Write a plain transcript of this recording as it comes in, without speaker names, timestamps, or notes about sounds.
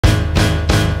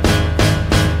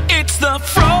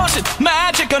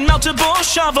un-meltable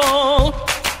shovel.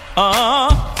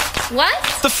 What?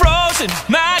 The frozen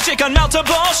magic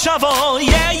un-meltable shovel.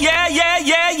 Yeah, yeah, yeah,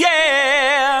 yeah,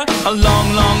 yeah. A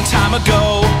long, long time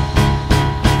ago,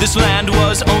 this land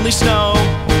was only snow.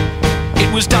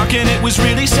 It was dark and it was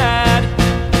really sad,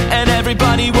 and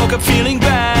everybody woke up feeling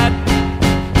bad.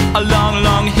 A long,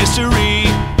 long history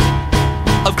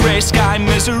of gray sky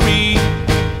misery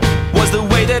was the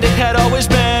way that it had always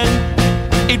been.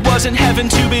 It wasn't heaven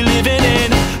to be living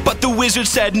in, but the wizard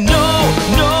said no,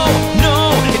 no,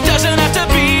 no, it doesn't have to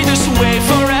be this way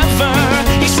forever.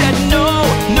 He said no,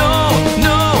 no,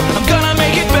 no, I'm gonna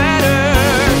make it better.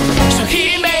 So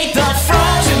he made the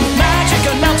frozen magic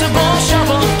un-meltable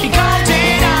shovel. He carved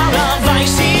it out of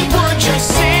ice. He would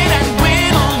just sit and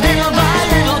whittle little by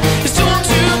little. His tool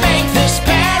to make this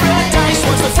paradise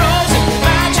was the frozen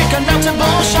magic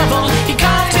un-meltable shovel. He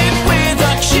carved it with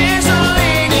a chisel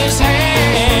in his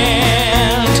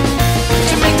hand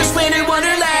to make this winter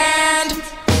wonderland.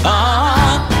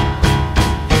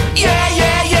 Yeah,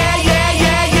 yeah, yeah, yeah,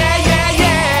 yeah, yeah, yeah,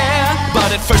 yeah.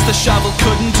 But at first the shovel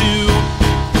couldn't do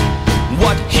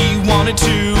what he wanted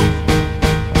to.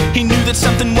 He knew that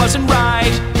something wasn't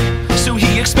right, so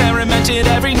he experimented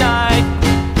every night.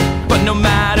 But no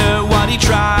matter what he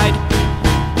tried,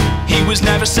 he was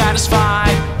never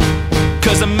satisfied,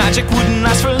 'cause the magic wouldn't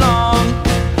last for long.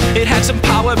 It had some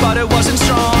power, but it wasn't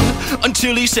strong.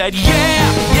 Until he said,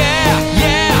 yeah, yeah,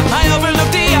 yeah, I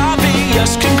overlooked the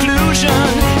obvious conclusion.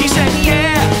 He said,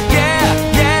 yeah, yeah,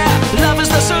 yeah, love is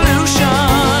the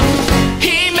solution.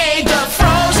 He made the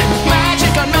frozen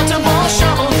magic un-meltable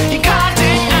shovel. He carved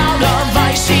it out of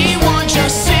ice. He would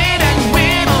just sit and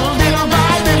whittle little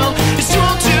by little. His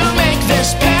tool to make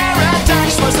this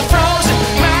paradise was the frozen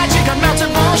magic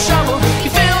un-meltable shovel. He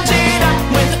filled it up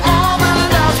with all the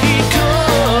love he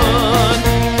could,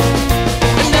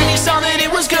 and then he saw that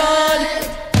it was good.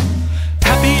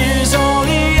 Happy is all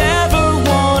he ever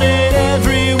wanted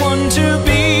everyone to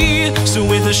be. So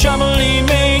with a shovel he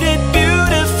made it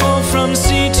beautiful from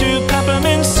sea to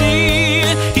peppermint sea.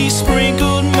 He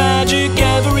sprinkled magic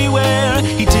everywhere.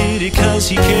 He did it 'cause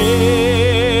he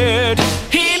cared.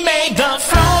 He made the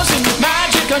frozen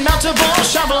magic un-meltable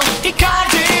shovel. He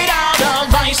carved it out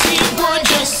of ice. He